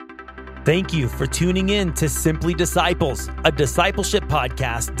Thank you for tuning in to Simply Disciples, a discipleship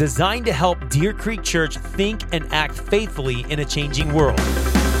podcast designed to help Deer Creek Church think and act faithfully in a changing world.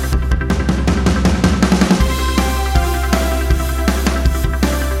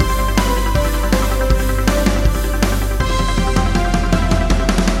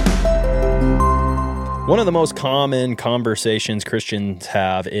 One of the most common conversations Christians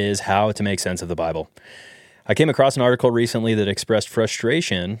have is how to make sense of the Bible. I came across an article recently that expressed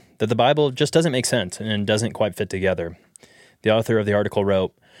frustration that the Bible just doesn't make sense and doesn't quite fit together. The author of the article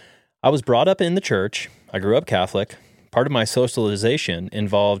wrote, "I was brought up in the church. I grew up Catholic. Part of my socialization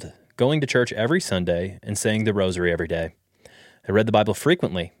involved going to church every Sunday and saying the rosary every day. I read the Bible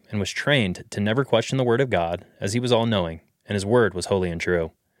frequently and was trained to never question the Word of God, as He was all-knowing, and His Word was holy and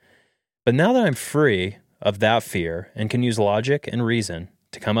true. But now that I'm free of that fear and can use logic and reason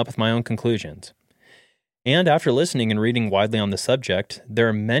to come up with my own conclusions, and after listening and reading widely on the subject, there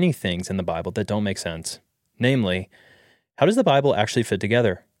are many things in the Bible that don't make sense. Namely, how does the Bible actually fit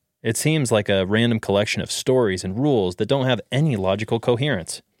together? It seems like a random collection of stories and rules that don't have any logical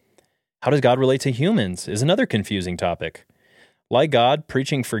coherence. How does God relate to humans is another confusing topic. Like God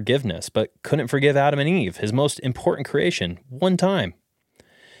preaching forgiveness, but couldn't forgive Adam and Eve, His most important creation, one time.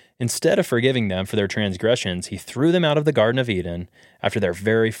 Instead of forgiving them for their transgressions, He threw them out of the Garden of Eden after their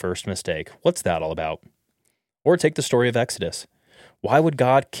very first mistake. What's that all about? Or take the story of Exodus. Why would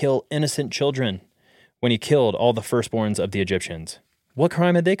God kill innocent children when He killed all the firstborns of the Egyptians? What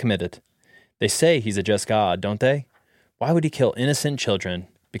crime had they committed? They say He's a just God, don't they? Why would He kill innocent children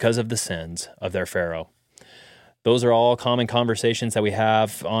because of the sins of their Pharaoh? Those are all common conversations that we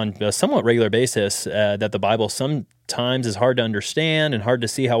have on a somewhat regular basis, that the Bible sometimes is hard to understand and hard to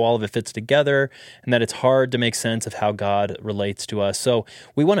see how all of it fits together, and that it's hard to make sense of how God relates to us. So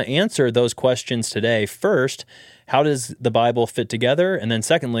we want to answer those questions today. First, how does the Bible fit together? And then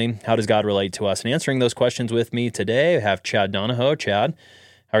secondly, how does God relate to us? And answering those questions with me today, I have Chad Donahoe. Chad,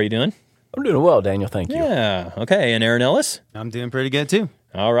 how are you doing? I'm doing well, Daniel. Thank you. Yeah, okay. And Aaron Ellis? I'm doing pretty good, too.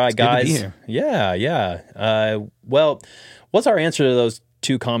 All right, it's guys. Good to be here. Yeah. Well, what's our answer to those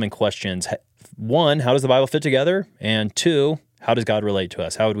two common questions? One, how does the Bible fit together? And two, how does God relate to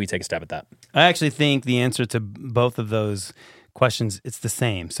us? How would we take a stab at that? I actually think the answer to both of those questions, it's the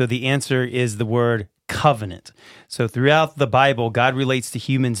same. So the answer is the word covenant. So throughout the Bible, God relates to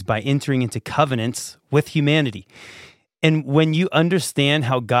humans by entering into covenants with humanity. And when you understand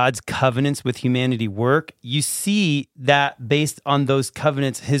how God's covenants with humanity work, you see that based on those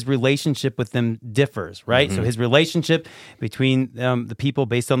covenants, His relationship with them differs, right? Mm-hmm. So His relationship between the people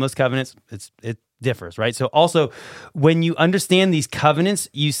based on those covenants, it differs, right? So also, when you understand these covenants,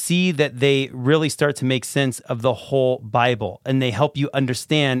 you see that they really start to make sense of the whole Bible, and they help you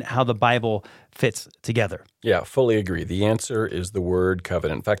understand how the Bible fits together. Yeah, fully agree. The answer is the word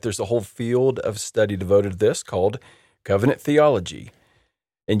covenant. In fact, there's a whole field of study devoted to this called covenant theology.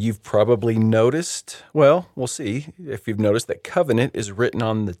 And you've probably noticed, well, we'll see if you've noticed that covenant is written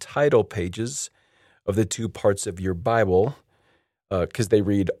on the title pages of the two parts of your Bible, because they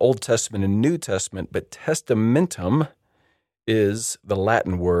read Old Testament and New Testament, but testamentum is the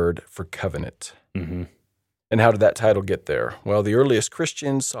Latin word for covenant. Mm-hmm. And how did that title get there? Well, the earliest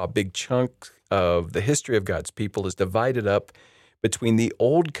Christians saw a big chunk of the history of God's people is divided up between the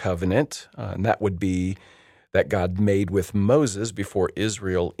Old Covenant, and that would be that God made with Moses before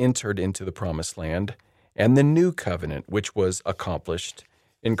Israel entered into the Promised Land, and the New Covenant, which was accomplished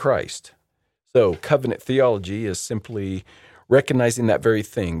in Christ. So covenant theology is simply recognizing that very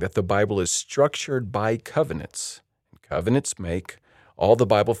thing, that the Bible is structured by covenants. Covenants make all the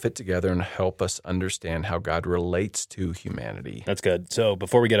Bible fit together and help us understand how God relates to humanity. That's good. So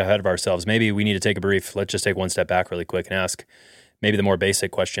before we get ahead of ourselves, maybe we need to let's just take one step back really quick and ask maybe the more basic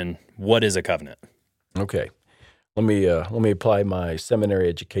question, what is a covenant? Okay. Let me apply my seminary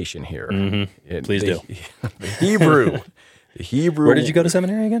education here. Mm-hmm. Please do. The Hebrew. Where did you go to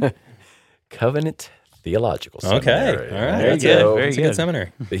seminary again? Covenant Theological Seminary. Okay, all right. There That's you go. Very good. Good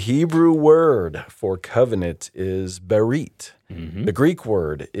seminary. The Hebrew word for covenant is berit. Mm-hmm. The Greek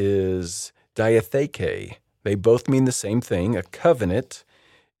word is diatheke. They both mean the same thing. A covenant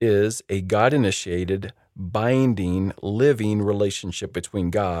is a God-initiated, binding, living relationship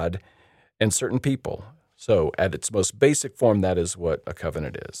between God and certain people. So at its most basic form, that is what a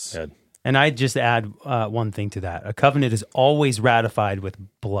covenant is. Good. And I'd just add one thing to that. A covenant is always ratified with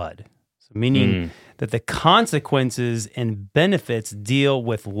blood, so meaning that the consequences and benefits deal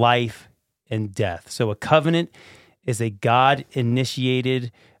with life and death. So a covenant is a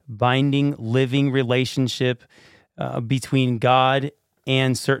God-initiated, binding, living relationship between God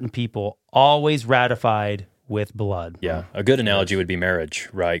and certain people, always ratified with blood. Yeah, a good analogy would be marriage,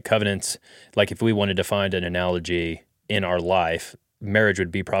 right? Covenants, like if we wanted to find an analogy in our life, marriage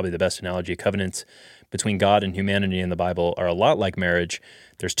would be probably the best analogy. Covenants between God and humanity in the Bible are a lot like marriage.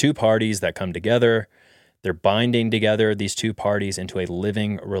 There's two parties that come together. They're binding together, these two parties, into a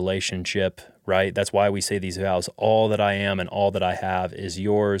living relationship, right? That's why we say these vows, all that I am and all that I have is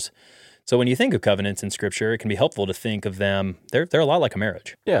yours. So when you think of covenants in Scripture, it can be helpful to think of them, they're a lot like a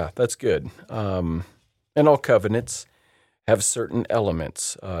marriage. Yeah, that's good. And all covenants have certain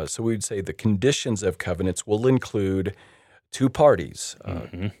elements. So we'd say the conditions of covenants will include two parties.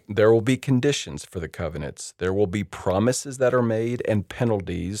 There will be conditions for the covenants. There will be promises that are made and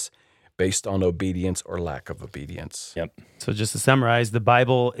penalties based on obedience or lack of obedience. Yep. So just to summarize, the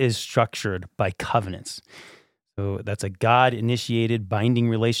Bible is structured by covenants. So that's a God-initiated binding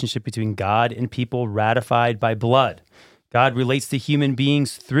relationship between God and people ratified by blood. God relates to human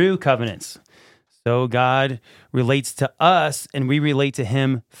beings through covenants. So God relates to us, and we relate to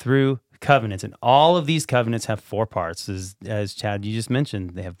him through covenants. And all of these covenants have four parts. As Chad, you just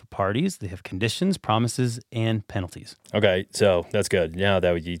mentioned, they have parties, they have conditions, promises, and penalties. Okay, so that's good. Now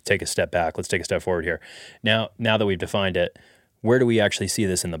that you take a step back, let's take a step forward here. Now that we've defined it, where do we actually see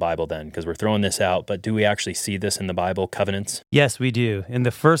this in the Bible then? Because we're throwing this out, but do we actually see this in the Bible, covenants? Yes, we do. And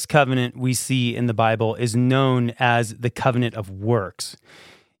the first covenant we see in the Bible is known as the covenant of works.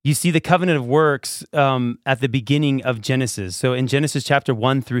 You see the covenant of works at the beginning of Genesis. So in Genesis chapter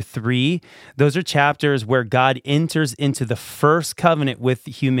 1 through 3, those are chapters where God enters into the first covenant with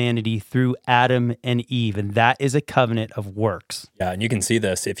humanity through Adam and Eve, and that is a covenant of works. Yeah, and you can see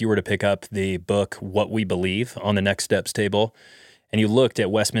this if you were to pick up the book, What We Believe, on the Next Steps table, and you looked at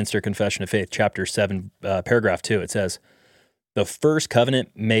Westminster Confession of Faith, chapter 7, paragraph 2, it says, "The first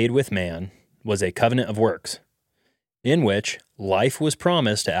covenant made with man was a covenant of works, in which life was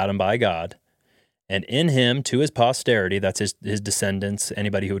promised to Adam by God, and in him to his posterity," that's his descendants,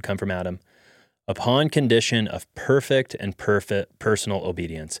 anybody who would come from Adam, "upon condition of perfect personal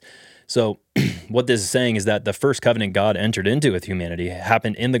obedience." So what this is saying is that the first covenant God entered into with humanity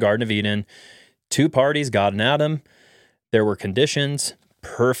happened in the Garden of Eden. Two parties, God and Adam. There were conditions,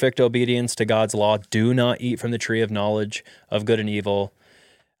 perfect obedience to God's law. Do not eat from the tree of knowledge of good and evil.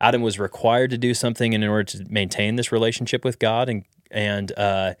 Adam was required to do something in order to maintain this relationship with God, and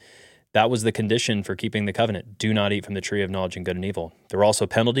that was the condition for keeping the covenant. Do not eat from the tree of knowledge of good and evil. There were also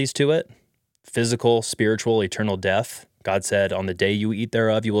penalties to it: physical, spiritual, eternal death. God said, "On the day you eat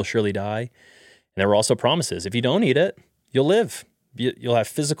thereof, you will surely die." And there were also promises: if you don't eat it, you'll live. You'll have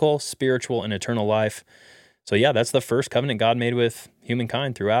physical, spiritual, and eternal life. So yeah, that's the first covenant God made with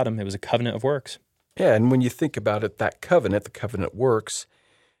humankind through Adam. It was a covenant of works. Yeah, and when you think about it, that covenant, the covenant works,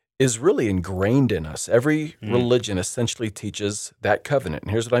 is really ingrained in us. Every religion essentially teaches that covenant.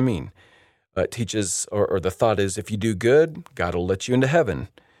 And here's what I mean. It teaches, or the thought is, if you do good, God will let you into heaven.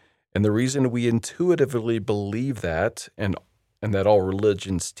 And the reason we intuitively believe that, and that all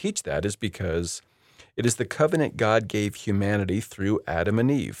religions teach that, is because it is the covenant God gave humanity through Adam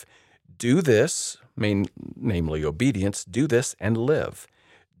and Eve. Do this, namely obedience, do this and live.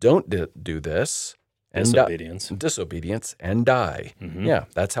 Don't do this, and disobedience and die. Yeah,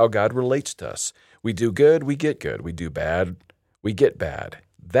 that's how God relates to us. We do good, we get good. We do bad, we get bad.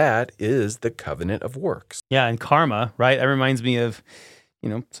 That is the covenant of works. Yeah, and karma, right? That reminds me of,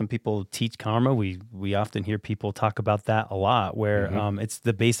 some people teach karma. We often hear people talk about that a lot, where it's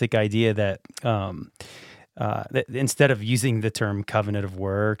the basic idea that that instead of using the term covenant of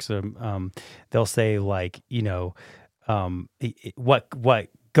works, they'll say what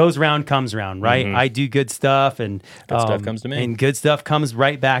goes around comes around, right? I do good stuff, and good stuff comes to me, and good stuff comes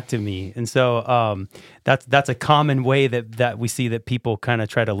right back to me. And so that's a common way that we see that people kind of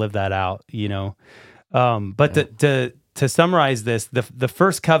try to live that out, But to summarize this, the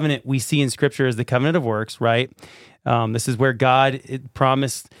first covenant we see in Scripture is the covenant of works, right? This is where God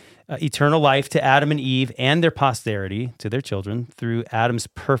promised eternal life to Adam and Eve and their posterity, to their children, through Adam's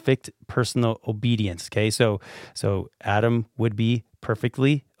perfect personal obedience. Okay, so Adam would be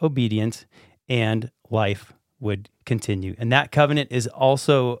perfectly obedient, and life would continue. And that covenant is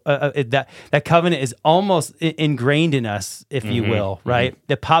also that covenant is almost ingrained in us, if you will, right?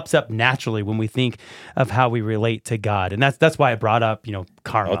 It pops up naturally when we think of how we relate to God, and that's why I brought up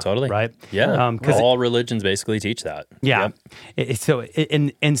karma. Oh, totally. Right? Yeah, because all religions basically teach that. Yeah. Yep. So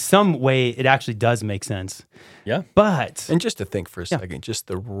in some way, it actually does make sense. Yeah. But and just to think for a second, just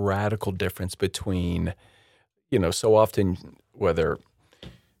the radical difference between, so often whether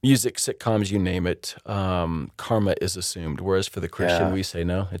music, sitcoms, you name it, karma is assumed. Whereas for the Christian, we say,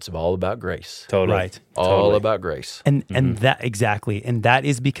 no, it's all about grace. Totally. Right. All Totally. about grace. And that exactly, and that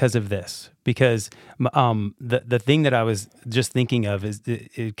is because of this. Because the thing that I was just thinking of is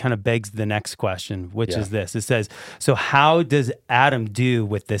it kind of begs the next question, which is this. It says, so how does Adam do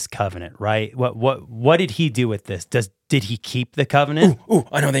with this covenant? Right? What did he do with this? Did he keep the covenant? Ooh,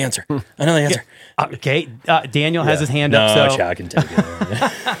 I know the answer. Okay, Daniel has his hand No, up. So Chuck can take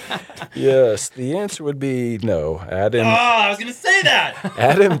it. Yes, the answer would be no. Adam. I was going to say that.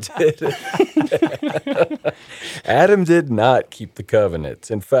 Adam did not keep the covenant.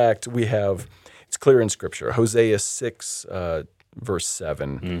 In fact, it's clear in Scripture. Hosea 6, verse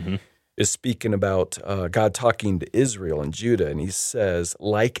 7 is speaking about God talking to Israel and Judah, and he says,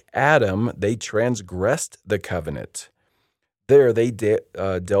 like Adam, they transgressed the covenant. There they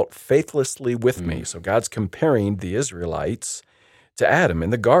dealt faithlessly with me. So God's comparing the Israelites to Adam in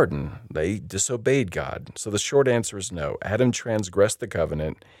the garden. They disobeyed God. So the short answer is no. Adam transgressed the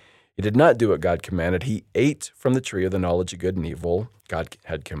covenant. He did not do what God commanded. He ate from the tree of the knowledge of good and evil God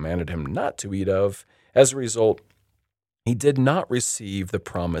had commanded him not to eat of. As a result, he did not receive the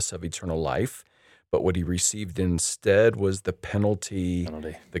promise of eternal life, but what he received instead was the penalty,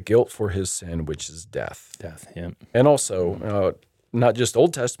 the guilt for his sin, which is death. And also, not just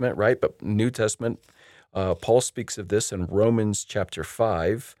Old Testament, right, but New Testament. Paul speaks of this in Romans chapter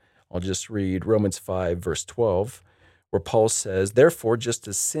 5. I'll just read Romans 5, verse 12, where Paul says, therefore, just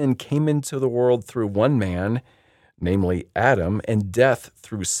as sin came into the world through one man, namely Adam, and death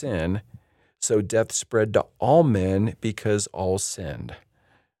through sin, so death spread to all men because all sinned.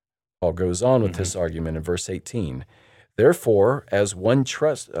 Paul goes on with this argument in verse 18. Therefore, as one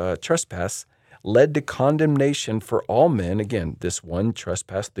trespass led to condemnation for all men, again, this one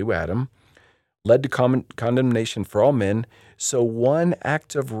trespass through Adam, led to condemnation for all men, so one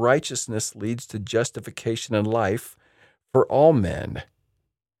act of righteousness leads to justification and life for all men.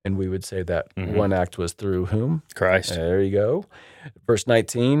 And we would say that one act was through whom? Christ. There you go. Verse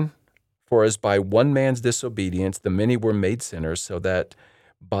 19, for as by one man's disobedience the many were made sinners, so that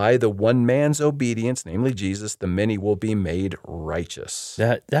by the one man's obedience, namely Jesus, the many will be made righteous.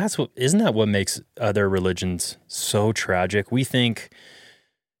 Isn't that what makes other religions so tragic? We think,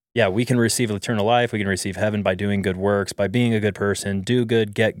 we can receive eternal life, we can receive heaven by doing good works, by being a good person, do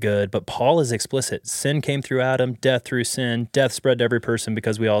good, get good. But Paul is explicit. Sin came through Adam, death through sin, death spread to every person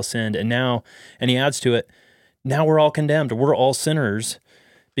because we all sinned. And he adds to it, now we're all condemned. We're all sinners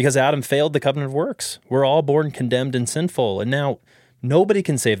because Adam failed the covenant of works. We're all born condemned and sinful. And now nobody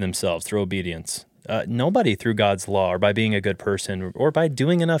can save themselves through obedience. Nobody through God's law or by being a good person or by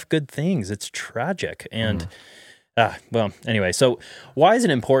doing enough good things. It's tragic. And anyway, so why is it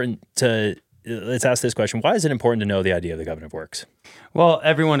important let's ask this question. Why is it important to know the idea of the covenant of works? Well,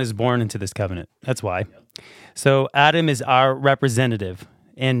 everyone is born into this covenant. That's why. So Adam is our representative,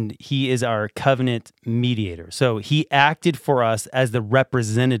 and he is our covenant mediator. So he acted for us as the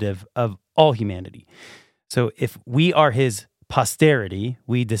representative of all humanity. So if we are his posterity,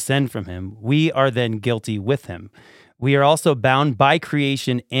 we descend from him, we are then guilty with him. We are also bound by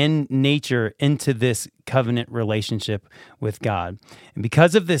creation and nature into this covenant relationship with God. And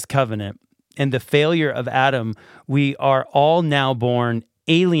because of this covenant and the failure of Adam, we are all now born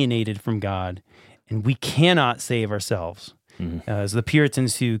alienated from God, and we cannot save ourselves. As the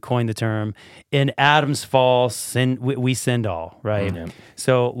Puritans who coined the term, in Adam's fall, we sinned all, right?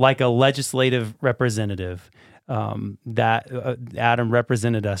 So like a legislative representative, Adam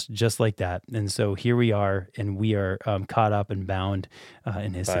represented us just like that. And so here we are, and we are caught up and bound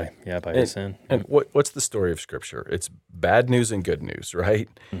in his sin. By his sin. And what's the story of Scripture? It's bad news and good news, right?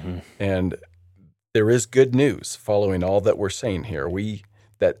 And there is good news following all that we're saying here. We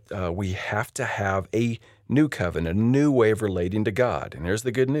have to have a new covenant, a new way of relating to God. And here's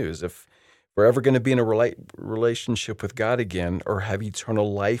the good news. If we're ever going to be in a relationship with God again or have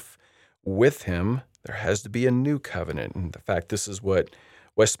eternal life with him, there has to be a new covenant. And in fact, this is what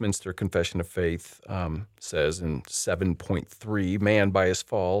Westminster Confession of Faith says in 7.3, man by his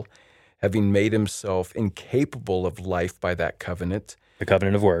fall, having made himself incapable of life by that covenant. The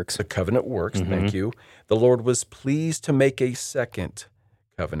covenant of works. The covenant works, thank you. The Lord was pleased to make a second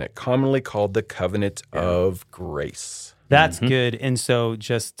covenant, commonly called the covenant of grace. That's good. And so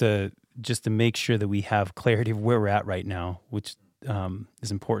just to make sure that we have clarity of where we're at right now, which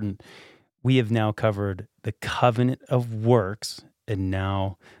is important, we have now covered the covenant of works and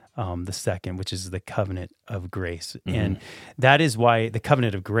now the second, which is the covenant of grace. And that is why the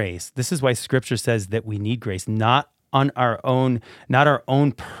covenant of grace, this is why Scripture says that we need grace, not our own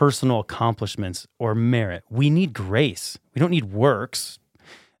personal accomplishments or merit. We need grace. We don't need works.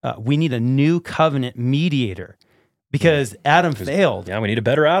 We need a new covenant mediator because Adam failed. Yeah, we need a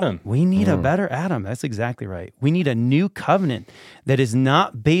better Adam. We need a better Adam. That's exactly right. We need a new covenant that is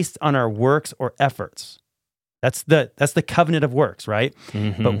not based on our works or efforts. That's the covenant of works, right?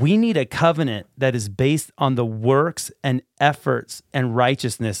 Mm-hmm. But we need a covenant that is based on the works and efforts and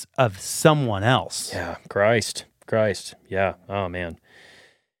righteousness of someone else. Yeah, Christ. Yeah. Oh, man.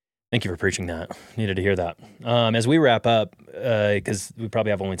 Thank you for preaching that. Needed to hear that. As we wrap up, because we probably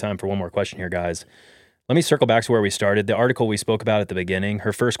have only time for one more question here, guys, let me circle back to where we started. The article we spoke about at the beginning,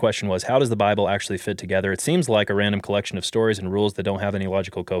 her first question was, how does the Bible actually fit together? It seems like a random collection of stories and rules that don't have any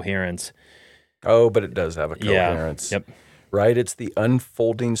logical coherence. Oh, but it does have a coherence. Yeah. Yep. Right? It's the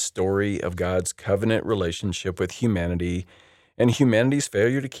unfolding story of God's covenant relationship with humanity and humanity's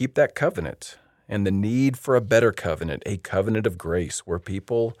failure to keep that covenant and the need for a better covenant, a covenant of grace where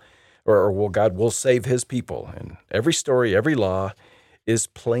people, God will save his people. And every story, every law is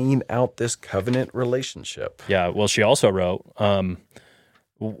playing out this covenant relationship. Yeah, well, she also wrote,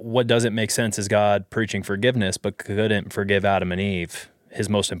 what doesn't make sense is God preaching forgiveness, but couldn't forgive Adam and Eve, his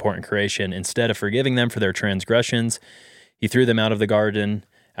most important creation. Instead of forgiving them for their transgressions, he threw them out of the garden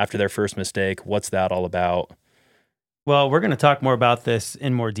after their first mistake. What's that all about? Well, we're going to talk more about this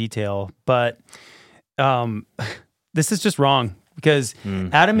in more detail, but this is just wrong because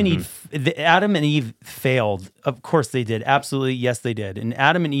Adam and Eve failed. Of course they did. Absolutely, yes, they did. And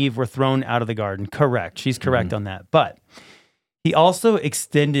Adam and Eve were thrown out of the garden. Correct. She's correct on that. But he also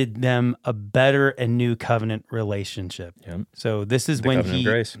extended them a better and new covenant relationship. Yep. So this is The when covenant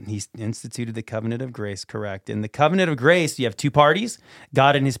of grace. he instituted the covenant of grace, correct. In the covenant of grace, you have two parties,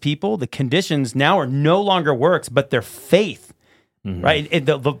 God and his people. The conditions now are no longer works, but they're faith, right? In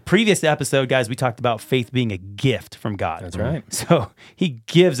the previous episode, guys, we talked about faith being a gift from God. That's right. So he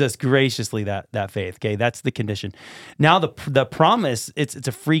gives us graciously that faith, okay? That's the condition. Now the promise, it's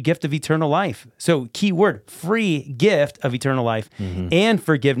a free gift of eternal life. So key word, free gift of eternal life and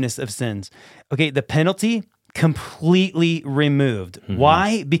forgiveness of sins. Okay, the penalty completely removed.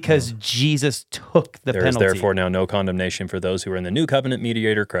 Why? Because Jesus took the There is penalty. therefore now no condemnation for those who are in the new covenant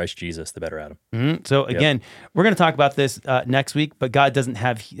mediator, Christ Jesus, the better Adam. So again, we're going to talk about this next week, but God doesn't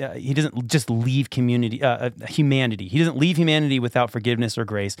have, he doesn't just leave humanity. He doesn't leave humanity without forgiveness or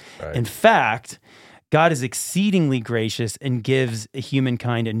grace. Right. In fact, God is exceedingly gracious and gives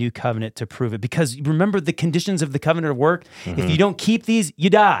humankind a new covenant to prove it. Because remember the conditions of the covenant of work, if you don't keep these, you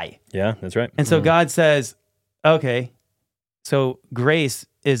die. Yeah, that's right. And so God says, okay, so grace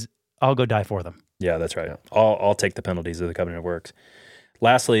is, I'll go die for them. Yeah, that's right. I'll take the penalties of the covenant of works.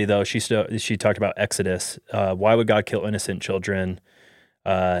 Lastly, though, she talked about Exodus. Why would God kill innocent children?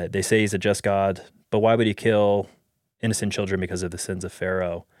 They say he's a just God, but why would he kill innocent children because of the sins of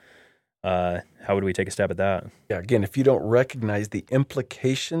Pharaoh? How would we take a stab at that? Yeah, again, if you don't recognize the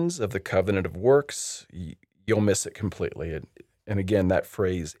implications of the covenant of works, you'll miss it completely. And again, that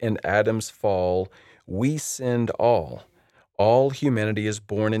phrase, in Adam's fall, we sinned all. All humanity is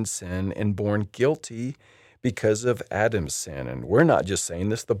born in sin and born guilty because of Adam's sin. And we're not just saying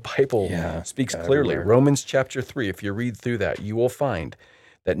this. The Bible speaks clearly. Everywhere. Romans chapter 3, if you read through that, you will find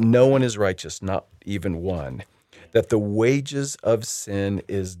that no one is righteous, not even one. That the wages of sin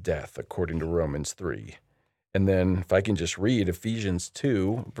is death, according to Romans 3. And then if I can just read Ephesians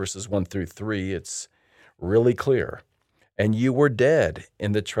 2, verses 1 through 3, it's really clear. And you were dead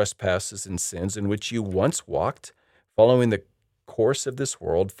in the trespasses and sins in which you once walked, following the course of this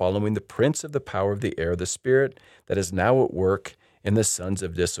world, following the prince of the power of the air, the spirit that is now at work in the sons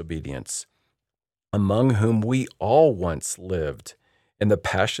of disobedience, among whom we all once lived in the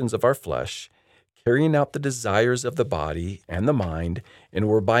passions of our flesh, carrying out the desires of the body and the mind, and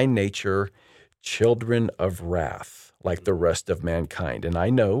were by nature children of wrath, like the rest of mankind. And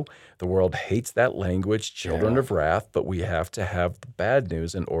I know the world hates that language, children of wrath, but we have to have the bad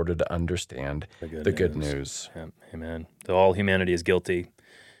news in order to understand the good news. Yeah, amen. So all humanity is guilty,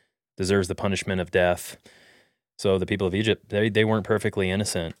 deserves the punishment of death. So the people of Egypt, they weren't perfectly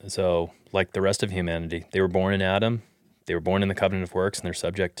innocent. So like the rest of humanity, they were born in Adam, they were born in the covenant of works, and they're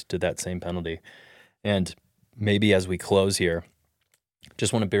subject to that same penalty. And maybe as we close here,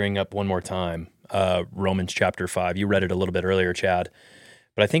 just want to bring up one more time Romans chapter 5. You read it a little bit earlier, Chad,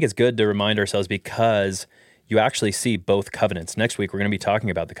 but I think it's good to remind ourselves because you actually see both covenants. Next week, we're going to be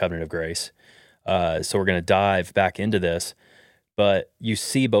talking about the covenant of grace. So we're going to dive back into this, but you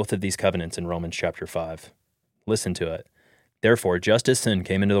see both of these covenants in Romans chapter 5. Listen to it. Therefore, just as sin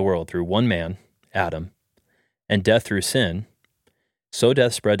came into the world through one man, Adam, and death through sin, so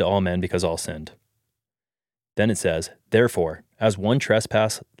death spread to all men because all sinned. Then it says, therefore, as one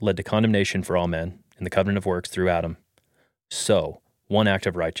trespass led to condemnation for all men in the covenant of works through Adam, so one act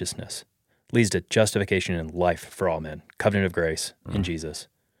of righteousness leads to justification and life for all men. Covenant of grace in Jesus.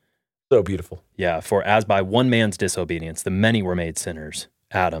 So beautiful. Yeah, for as by one man's disobedience, the many were made sinners,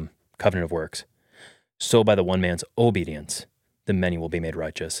 Adam, covenant of works, so by the one man's obedience, the many will be made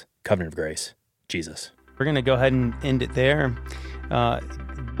righteous, covenant of grace, Jesus. We're going to go ahead and end it there.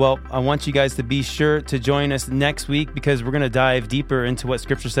 Well, I want you guys to be sure to join us next week because we're going to dive deeper into what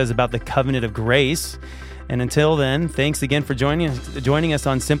Scripture says about the covenant of grace. And until then, thanks again for joining us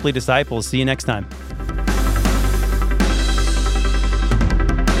on Simply Disciples. See you next time.